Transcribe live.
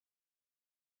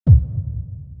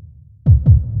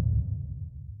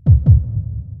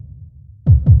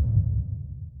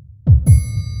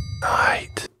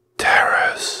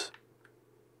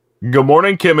Good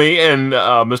morning, Kimmy and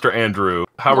Mr. Andrew.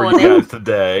 How are you guys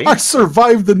today? I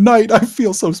survived the night. I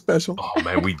feel so special. Oh,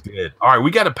 man, we did. All right, we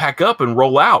got to pack up and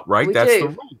roll out, right? That's the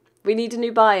rule. We need a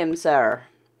new biome, sir.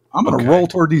 I'm going to roll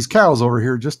toward these cows over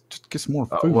here just to get some more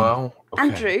food. Okay.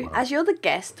 Andrew, as you're the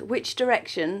guest, which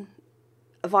direction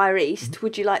via east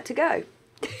would you like to go?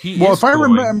 If I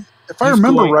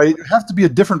remember right, it would have to be a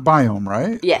different biome,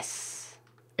 right? Yes.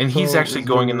 And he's actually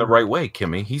going in the right way,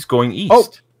 Kimmy. He's going east. Oh,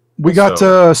 we got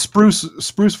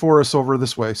spruce forest over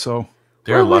this way, so...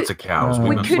 There are lots of cows.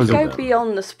 We could go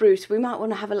beyond the spruce. We might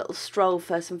want to have a little stroll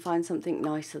first and find something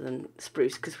nicer than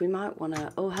spruce, because we might want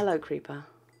to... Oh, hello, creeper.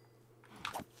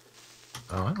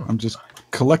 Oh, I'm just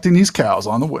collecting these cows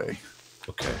on the way.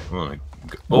 Okay.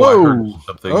 Whoa! I heard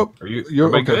something. Oh,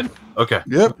 you're okay. Good? Okay.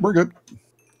 Yep, we're good.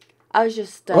 I was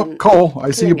just... coal.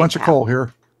 I see a bunch of coal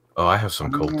here. Oh, I have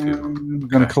some coal, too. I'm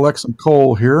going to collect some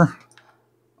coal here.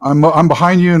 I'm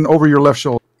behind you and over your left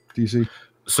shoulder, DC.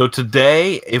 So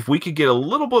today, if we could get a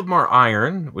little bit more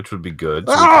iron, which would be good.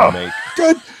 So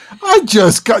good. I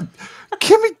just got...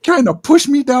 Kimmy trying to push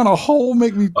me down a hole,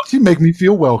 she make me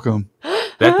feel welcome.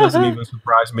 That doesn't even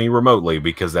surprise me remotely,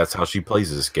 because that's how she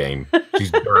plays this game. She's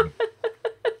dirty.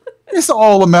 It's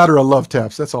all a matter of love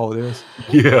taps. That's all it is.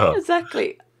 Yeah.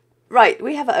 Exactly. Right,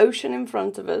 we have an ocean in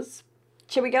front of us.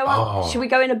 Shall we go on? Should we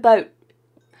go in a boat?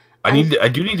 I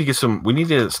do need to get some. We need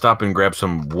to stop and grab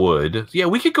some wood. Yeah,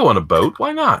 we could go on a boat.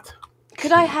 Why not?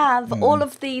 Could I have all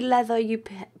of the leather you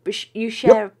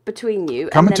share between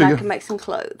you, and then I can make some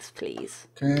clothes, please?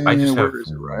 Okay, I just have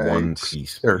one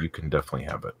piece. There. You can definitely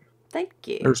have it. Thank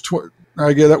you. There's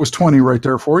that was 20 right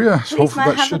there for you. So please, may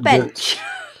I have a bench?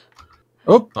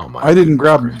 Oh my! I didn't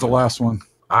grab the last one.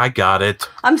 I got it.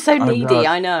 I'm so needy.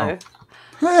 I know.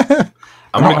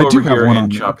 I'm going to go over here and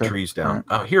chop trees down.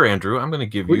 Right. Here, Andrew, I'm going to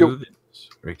give you this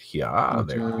right here.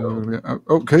 There you go.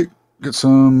 Okay, get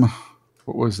some.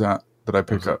 What was that? Did I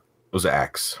pick up? It was an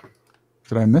axe.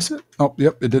 Did I miss it? Oh,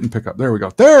 yep, it didn't pick up. There we go.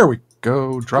 There we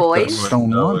go. Drop that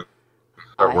stone one.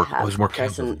 There's more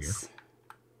presents.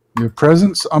 You have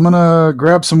presents? I'm going to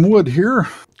grab some wood here.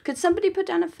 Could somebody put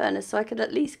down a furnace so I could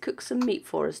at least cook some meat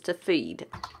for us to feed?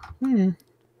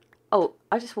 Oh,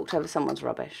 I just walked over someone's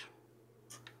rubbish.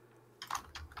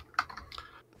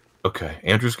 Okay,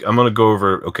 Andrew's. I'm gonna go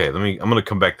over. Okay, I'm gonna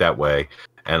come back that way,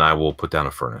 and I will put down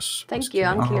a furnace. Thank you.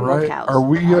 I'm killing more cows. Are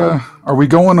we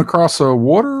going across the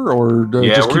water or?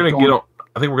 Yeah, we're gonna get on.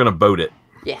 I think we're gonna boat it.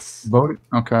 Yes. Boat it.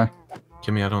 Okay.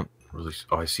 Kimmy, I don't really.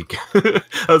 Oh, I see.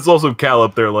 There's also Cal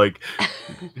up there, like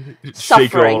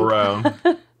shaking all around.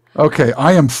 Okay,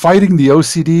 I am fighting the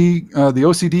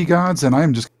OCD gods, and I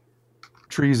am just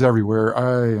trees everywhere.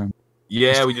 I am.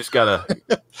 Yeah, we just gotta.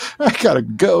 I gotta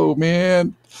go,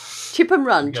 man. Chip and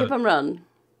run, chip and run.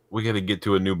 We gotta get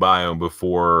to a new biome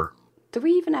before. Do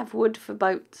we even have wood for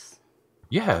boats?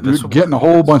 Yeah, we're getting a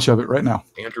whole bunch of it right now.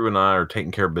 Andrew and I are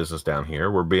taking care of business down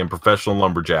here. We're being professional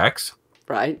lumberjacks.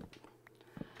 Right.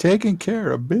 Taking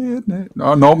care of business.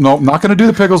 No, not gonna do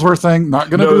the Pigglesworth thing. Not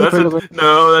gonna do the Pigglesworth.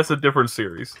 No, that's a different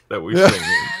series that we sing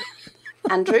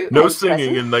in. Andrew, no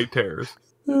singing in Night Terrors.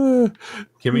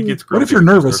 Kimmy gets grumpy. What if you're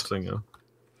nervous?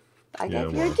 I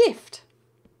gave you a gift.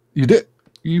 You did.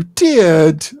 You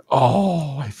did.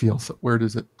 Oh, I feel so. Where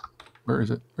is it? Where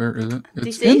is it? Where is it?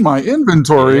 It's in my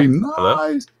inventory.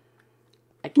 Nice.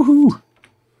 Woohoo.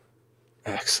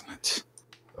 Excellent.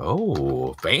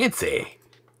 Oh, fancy.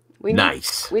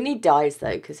 Nice. We need dyes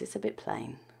though, because it's a bit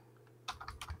plain.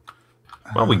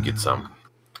 Well, we can get some.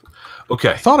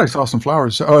 Okay. I thought I saw some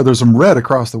flowers. Oh, there's some red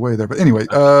across the way there. But anyway,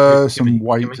 some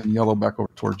white and yellow back over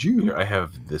towards you. Here, I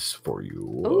have this for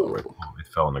you. Right,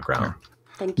 it fell on the ground.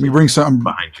 Thank you. Let me bring some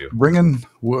behind you. Bringing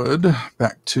wood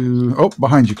back to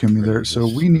behind you, Kimmy. There. So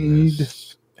we need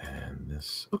and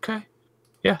this. Okay.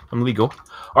 Yeah, I'm legal.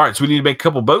 All right, so we need to make a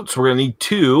couple boats. We're gonna need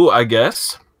 2, I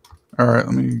guess. All right.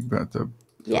 Let me get the.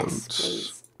 Yes, boats.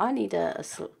 please. I need a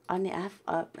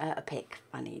pick.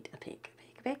 I need a pick.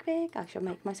 Pick. I shall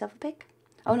make myself a pick.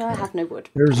 Oh no, I have no wood.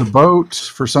 There's a boat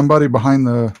for somebody behind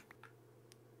the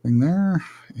thing there,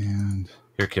 and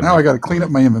here, Kim, now I got to clean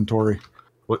up my inventory.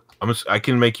 What? I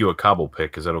can make you a cobble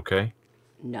pick. Is that okay?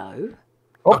 No.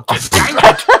 Oh, dang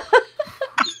it!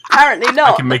 Apparently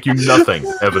not. I can make you nothing,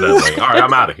 evidently. All right,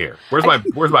 I'm out of here. Where's my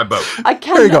boat? I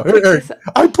can't. There you go.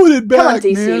 I put it back. Come on,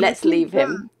 DC. Man. Let's leave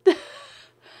him.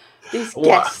 These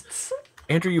guests.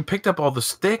 Andrew, you picked up all the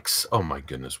sticks? Oh my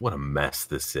goodness, what a mess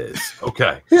this is.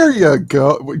 Okay. Here you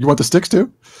go. You want the sticks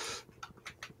too?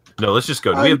 No, let's just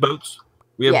go. Do we have boats?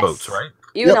 We have boats, right?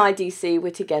 You and I, DC,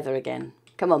 we're together again.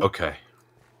 Come on. Okay.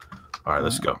 All right,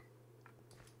 let's go.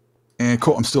 And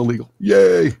cool, I'm still legal.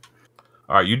 Yay.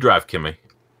 All right, you drive, Kimmy.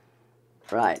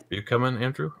 Right. Are you coming,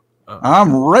 Andrew?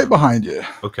 I'm right behind you.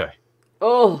 Okay.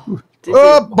 Oh.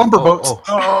 Bumper boats.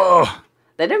 Oh.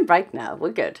 They didn't break now.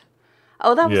 We're good.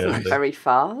 Oh, that wasn't very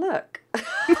far. Look.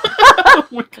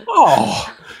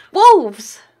 Oh.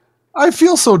 Wolves. I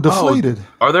feel so deflated.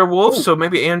 Are there wolves? So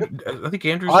maybe I think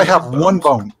Andrew's. I have one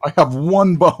bone.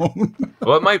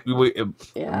 Well, it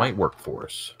might work for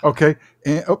us. Okay.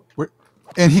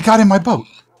 And he got in my boat.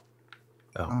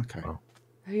 Oh, okay. Oh.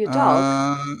 Are you a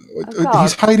dog?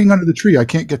 He's hiding under the tree. I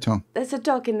can't get to him. There's a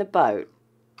dog in the boat.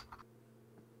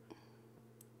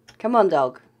 Come on,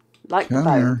 dog. The boat.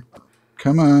 Here.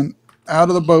 Come on. Out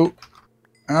of the boat.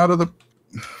 Out of the...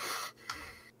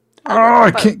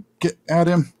 I can't get at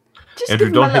him. Just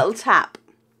Andrew, give him a little tap.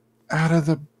 Out of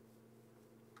the...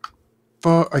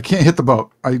 I can't hit the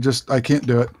boat. I can't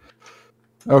do it.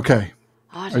 Okay.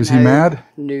 Is he mad?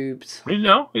 Noobs.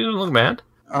 No, he doesn't look mad.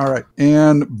 All right.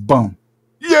 And boom.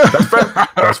 Yeah.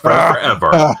 Best friend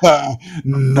forever.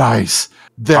 Nice.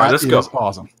 That is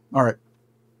awesome. All right.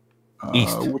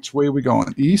 East. Which way are we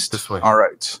going? East? This way. All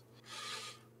right.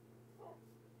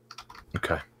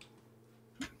 Okay.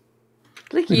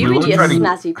 Look, you and your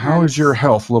snazzy pants. How is your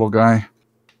health, little guy?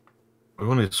 We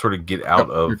want to sort of get out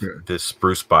of this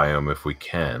spruce biome if we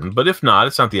can. But if not,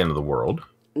 it's not the end of the world.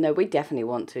 No, we definitely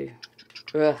want to.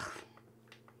 Ugh.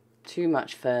 Too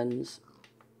much ferns.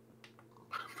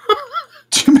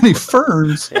 Too many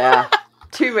ferns? Yeah.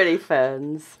 Too many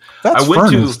ferns. That's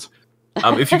fernest.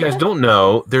 If you guys don't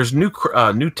know, there's new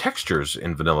textures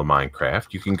in vanilla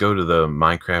Minecraft. You can go to the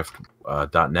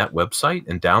Minecraft.net website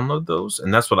and download those,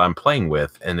 and that's what I'm playing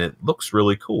with, and it looks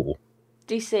really cool.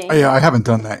 DC. Oh, yeah, I haven't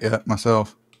done that yet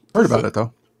myself. Heard about it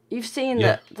though. You've seen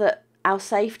that our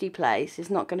safety place is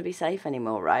not going to be safe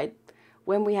anymore, right?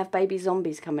 When we have baby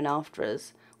zombies coming after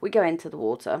us, we go into the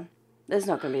water. There's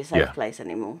not going to be a safe place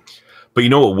anymore. But you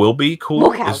know what will be cool?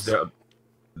 More cows. Is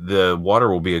the water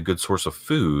will be a good source of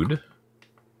food.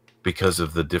 Because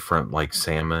of the different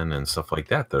salmon and stuff like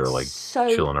that are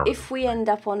chilling around. If we end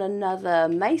up on another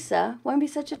mesa, won't be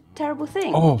such a terrible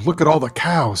thing. Oh, look at all the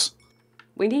cows.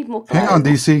 We need more cows. Hang on,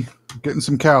 DC. Getting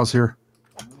some cows here.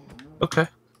 Okay.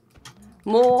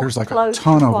 There's a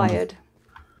ton required.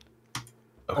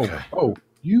 Of them. Okay. Oh,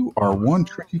 you are one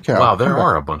tricky cow. Wow, there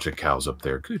are a bunch of cows up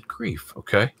there. Good grief.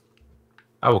 Okay.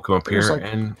 I will come up here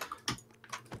and...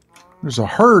 There's a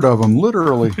herd of them,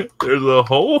 literally. There's a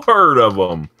whole herd of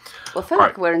them. Well, I feel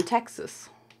like we're in Texas.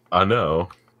 I know.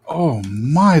 Oh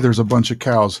my, there's a bunch of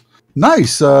cows.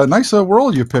 Nice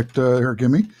world you picked here,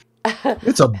 Gimme.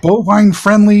 It's a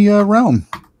bovine-friendly realm.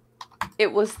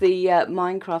 It was the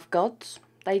Minecraft gods.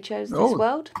 They chose this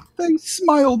world. They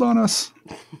smiled on us.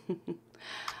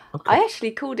 I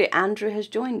actually called it Andrew Has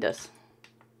Joined Us.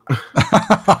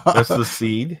 That's the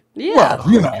seed? Yeah.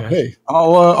 Well, hey,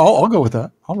 I'll go with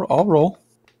that. I'll roll.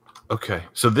 Okay,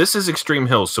 so this is extreme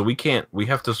hills, so we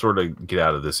have to sort of get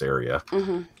out of this area.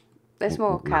 Mm-hmm. There's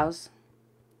more cows.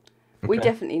 Okay. We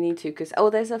definitely need to, because,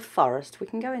 there's a forest. We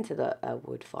can go into the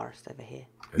wood forest over here.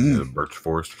 A birch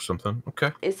forest or something?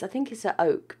 Okay. I think it's an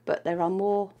oak, but there are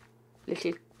more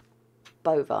little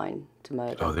bovine to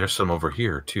murder. Oh, there's some over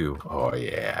here, too. Oh,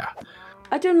 yeah.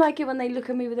 I don't like it when they look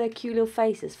at me with their cute little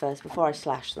faces first before I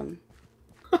slash them.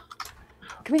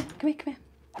 Come here.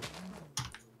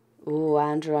 Oh,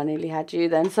 Andrew, I nearly had you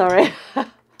then. Sorry.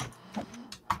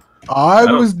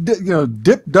 I was,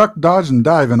 dip, duck, dodge, and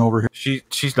diving over here.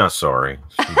 She's not sorry.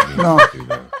 No.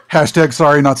 Hashtag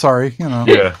sorry, not sorry.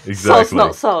 Yeah, exactly. Sauce,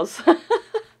 not sauce.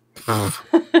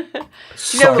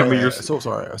 So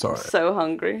sorry. So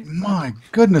hungry. My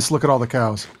goodness, look at all the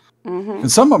cows. Mm-hmm.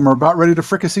 And some of them are about ready to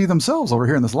fricassee themselves over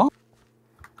here in this lawn.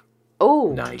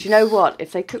 Oh, nice. Do you know what?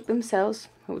 If they cook themselves,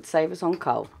 it would save us on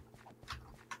coal.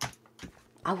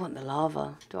 I want the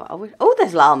lava. Oh,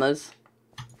 there's llamas.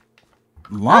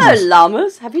 Llamas? Hello,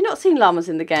 llamas. Have you not seen llamas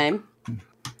in the game?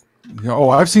 Yeah,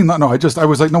 I've seen that. No, I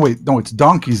was like, no, wait, no, it's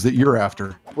donkeys that you're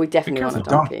after. We definitely want a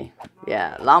donkey.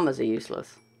 Yeah, llamas are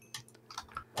useless.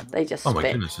 They just spit. Oh my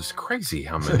goodness, it's crazy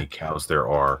how many cows there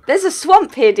are. There's a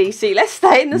swamp here, DC. Let's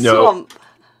stay in the swamp.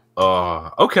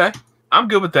 Okay. I'm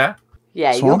good with that.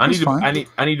 Yeah, swamp I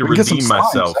need to redeem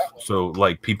myself so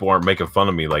people aren't making fun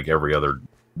of me every other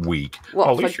week.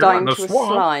 What, for going to a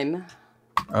slime?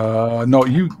 No,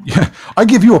 I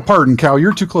give you a pardon, cow.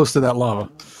 You're too close to that lava.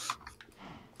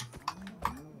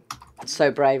 So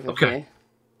brave of you.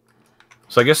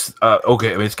 So I guess,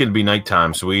 it's going to be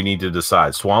nighttime, so we need to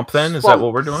decide. Swamp, then? Is that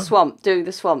what we're doing? Swamp. Do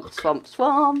the swamp. Okay.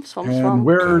 Swamp. And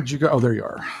where'd you go? Oh, there you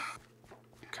are.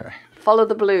 Okay. Follow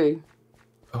the blue.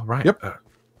 Oh, right. Yep.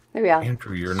 There we are.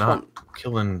 Andrew, you're not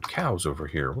killing cows over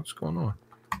here. What's going on?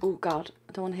 Oh, God.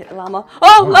 I don't want to hit the llama.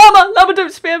 Oh, llama! Llama,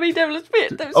 don't spear me. Don't spear.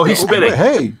 Oh, he's spitting.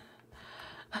 Hey.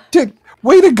 Dick,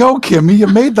 way to go, Kimmy. You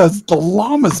made the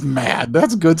llamas mad.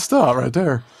 That's good stuff right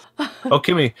there. Oh,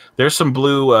 Kimmy, there's some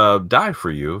blue dye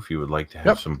for you if you would like to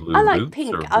have some blue. I like boots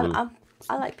pink. or blue.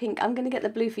 I like pink. I'm going to get the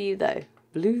blue for you, though.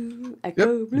 Blue. I Yep,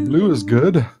 go blue. blue is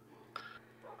good.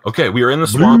 Okay, we are in the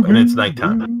swamp and it's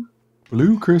nighttime.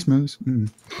 Blue Christmas.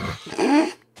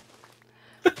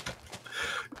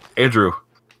 Andrew,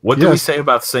 what do we say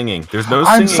about singing? There's no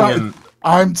singing.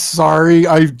 I'm sorry.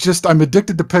 I'm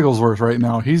addicted to Pigglesworth right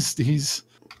now. He's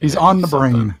on the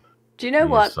brain. Do you know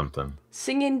what?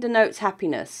 Singing denotes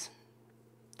happiness.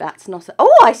 That's not.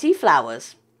 Oh, I see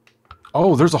flowers.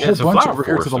 Oh, there's a whole bunch over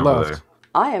here to the left. There.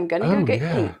 I am going to go get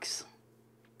pinks.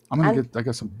 I'm going to I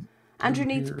got some. Andrew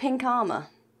needs pink armor.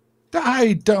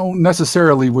 I don't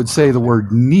necessarily would say the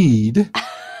word need.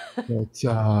 But,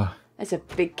 there's a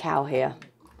big cow here.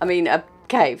 I mean, a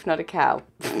cave, not a cow.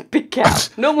 Big cow.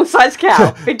 Normal sized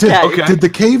cow. Big cave. Okay. Did the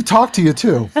cave talk to you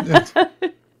too?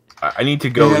 I need to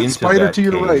go into spider that to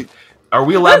your right. Are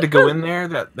we allowed to go in there?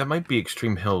 That might be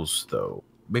extreme hills, though.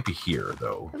 Maybe here,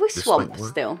 though. We're swamp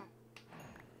still.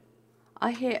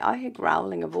 I hear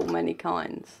growling of all many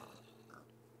kinds.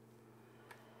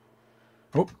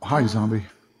 Oh, hi, zombie.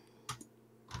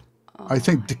 I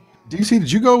think. DC,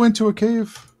 did you go into a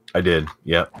cave? I did.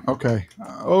 Yep. Okay.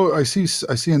 Oh, I see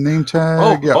a name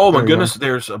tag. Oh my goodness!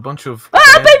 There's a bunch of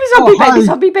baby zombie, baby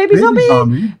zombie, baby zombie,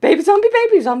 baby zombie,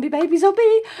 baby zombie, baby zombie,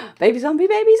 baby zombie,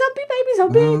 baby zombie, baby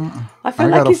zombie. I feel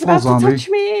like he's about to touch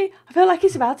me. I feel like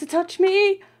he's about to touch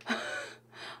me.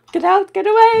 Get out! Get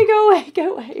away! Go away!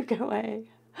 Go away! Go away!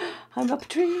 I'm up a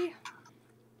tree.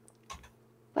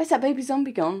 Where's that baby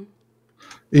zombie gone?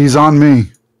 He's on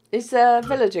me. It's a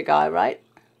villager guy, right?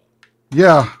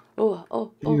 Yeah.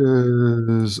 Oh. He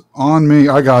is on me.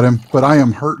 I got him, but I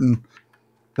am hurting.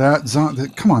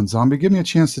 Come on, zombie. Give me a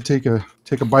chance to take a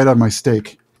bite out of my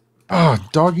steak. Ah,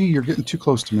 doggy, you're getting too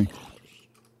close to me.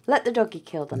 Let the doggy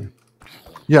kill them.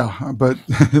 Yeah, but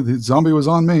the zombie was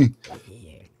on me.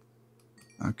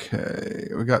 Okay,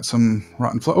 we got some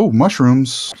rotten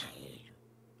mushrooms.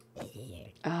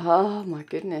 Oh my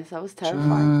goodness, that was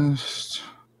terrifying.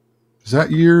 Is that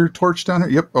your torch down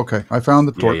here? Yep. Okay, I found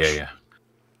the torch. Yeah.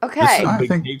 Okay. I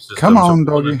think. Come on,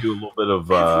 doggy. Do a little bit of.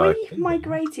 Have we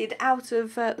migrated out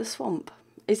of the swamp?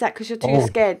 Is that because you're too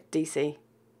scared, DC?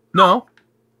 No,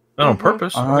 not on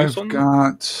purpose.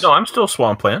 No, I'm still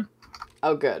swampland.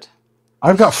 Oh, good.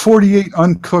 I've got 48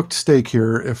 uncooked steak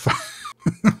here. If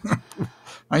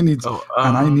I need,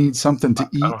 and I need something to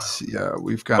eat. Yeah,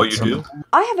 we've got. Oh, you do?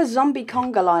 I have a zombie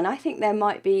conga line. I think there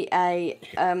might be a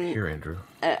here, Andrew.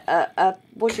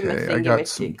 What do you think? I got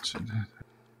some.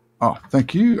 Oh,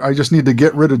 thank you. I just need to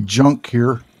get rid of junk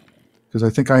here because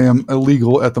I think I am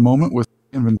illegal at the moment with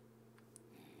inventory.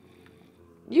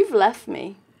 You've left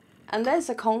me, and there's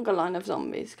a conga line of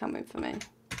zombies coming for me.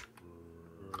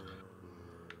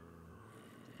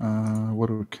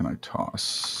 Can I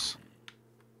toss?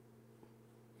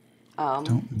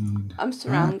 Don't need. I'm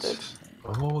surrounded.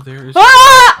 Oh, there is.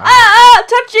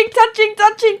 Touching!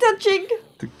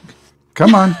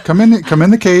 Come on, come in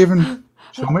the cave and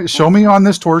show me on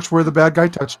this torch where the bad guy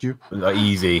touched you.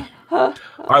 Easy. All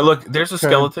right, look, there's a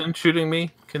skeleton shooting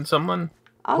me. Can someone?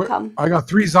 I'll come. I got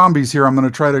 3 zombies here. I'm going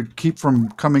to try to keep from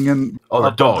coming in. Oh,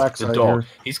 the dog. Here.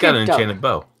 He's got an enchanted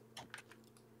bow.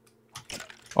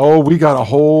 Oh, we got a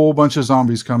whole bunch of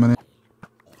zombies coming in.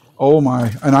 Oh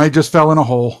my! And I just fell in a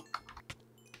hole.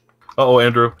 Oh,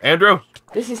 Andrew.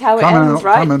 This is how it ends,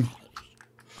 right?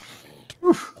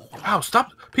 Wow!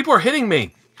 Stop! People are hitting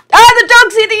me. The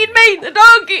dog's hitting me. The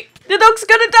dog's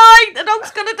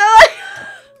gonna die.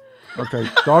 Okay,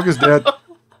 dog is dead.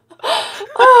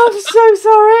 Oh, I'm so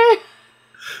sorry.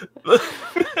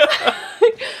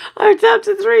 I'm down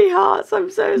to 3 hearts.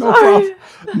 I'm so sorry.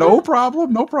 No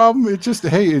problem. It's just,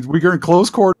 hey, we're in close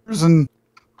quarters and...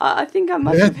 I think I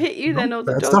must have hit you then, or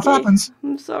the doggy. That stuff happens.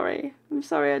 I'm sorry.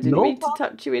 I didn't mean to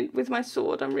touch you with my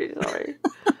sword. I'm really sorry.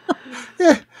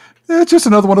 Yeah, it's just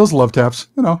another one of those love taps.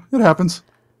 You know, it happens.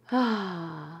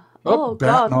 Oh,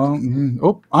 God.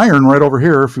 No, iron right over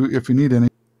here if you need any.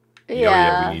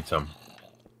 Yeah, we need some.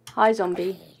 Hi,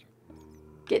 zombie.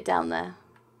 Get down there.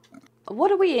 What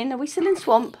are we in? Are we still in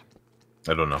swamp?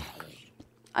 I don't know.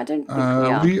 I don't think we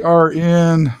are. We are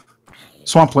in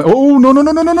swampland. Oh, no.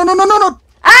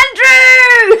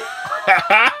 Andrew!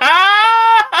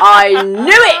 I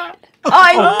knew it!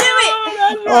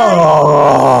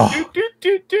 Oh.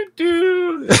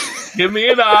 Give me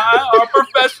an eye. Our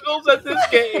professionals at this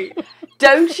game.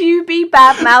 Don't you be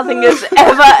bad-mouthing us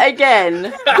ever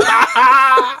again.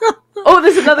 Oh,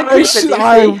 there's another creeper,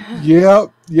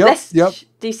 DC. Yep.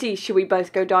 DC, should we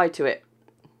both go die to it?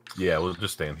 Yeah, we'll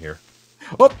just stand here.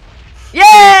 Oh. Yay!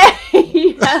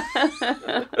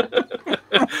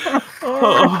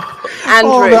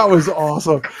 Andrew. Oh, that was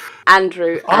awesome.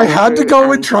 Andrew. I had to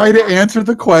go and try to answer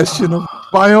the question of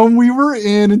biome we were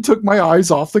in and took my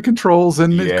eyes off the controls.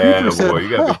 And Cooper said,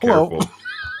 you gotta be careful.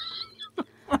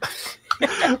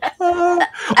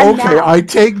 Okay, I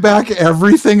take back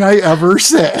everything I ever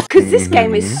said. Because this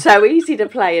game is so easy to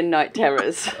play in Night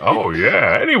Terrors. Oh,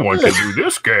 yeah, anyone can do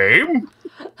this game.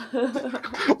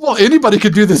 Well, anybody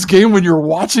could do this game when you're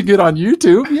watching it on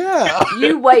YouTube. Yeah.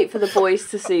 You wait for the boys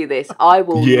to see this. I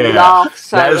will laugh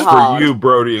so hard. That is for you,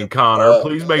 Brody and Connor.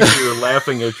 Please make sure you're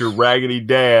laughing at your raggedy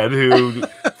dad who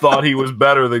thought he was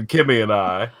better than Kimmy and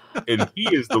I. And he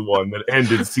is the one that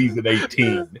ended season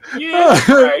 18.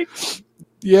 Yeah, right.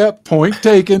 Yeah, point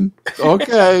taken.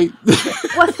 Okay.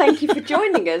 Well, thank you for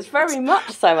joining us. Very much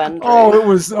so, Andrew. Oh, it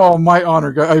was my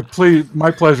honor.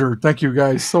 My pleasure. Thank you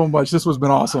guys so much. This has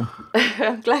been awesome.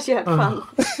 I'm glad you had fun.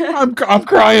 I'm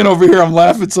crying over here. I'm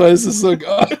laughing. So this is so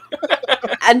good.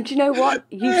 And you know what?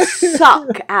 You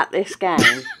suck at this game.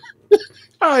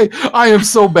 I am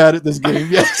so bad at this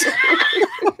game. Yes.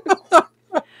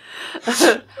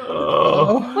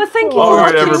 Well, thank you. All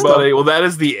right, everybody. Well, that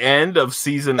is the end of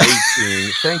season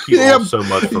 18. Thank you all so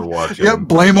much for watching. Yep,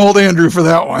 blame old Andrew for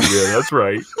that one. Yeah, that's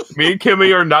right. Me and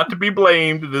Kimmy are not to be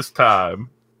blamed this time.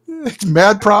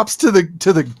 Mad props to the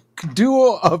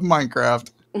duo of Minecraft.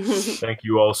 Thank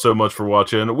you all so much for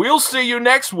watching. We'll see you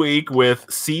next week with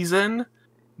season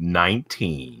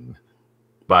 19.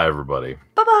 Bye, everybody.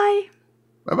 Bye-bye.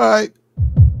 Bye-bye.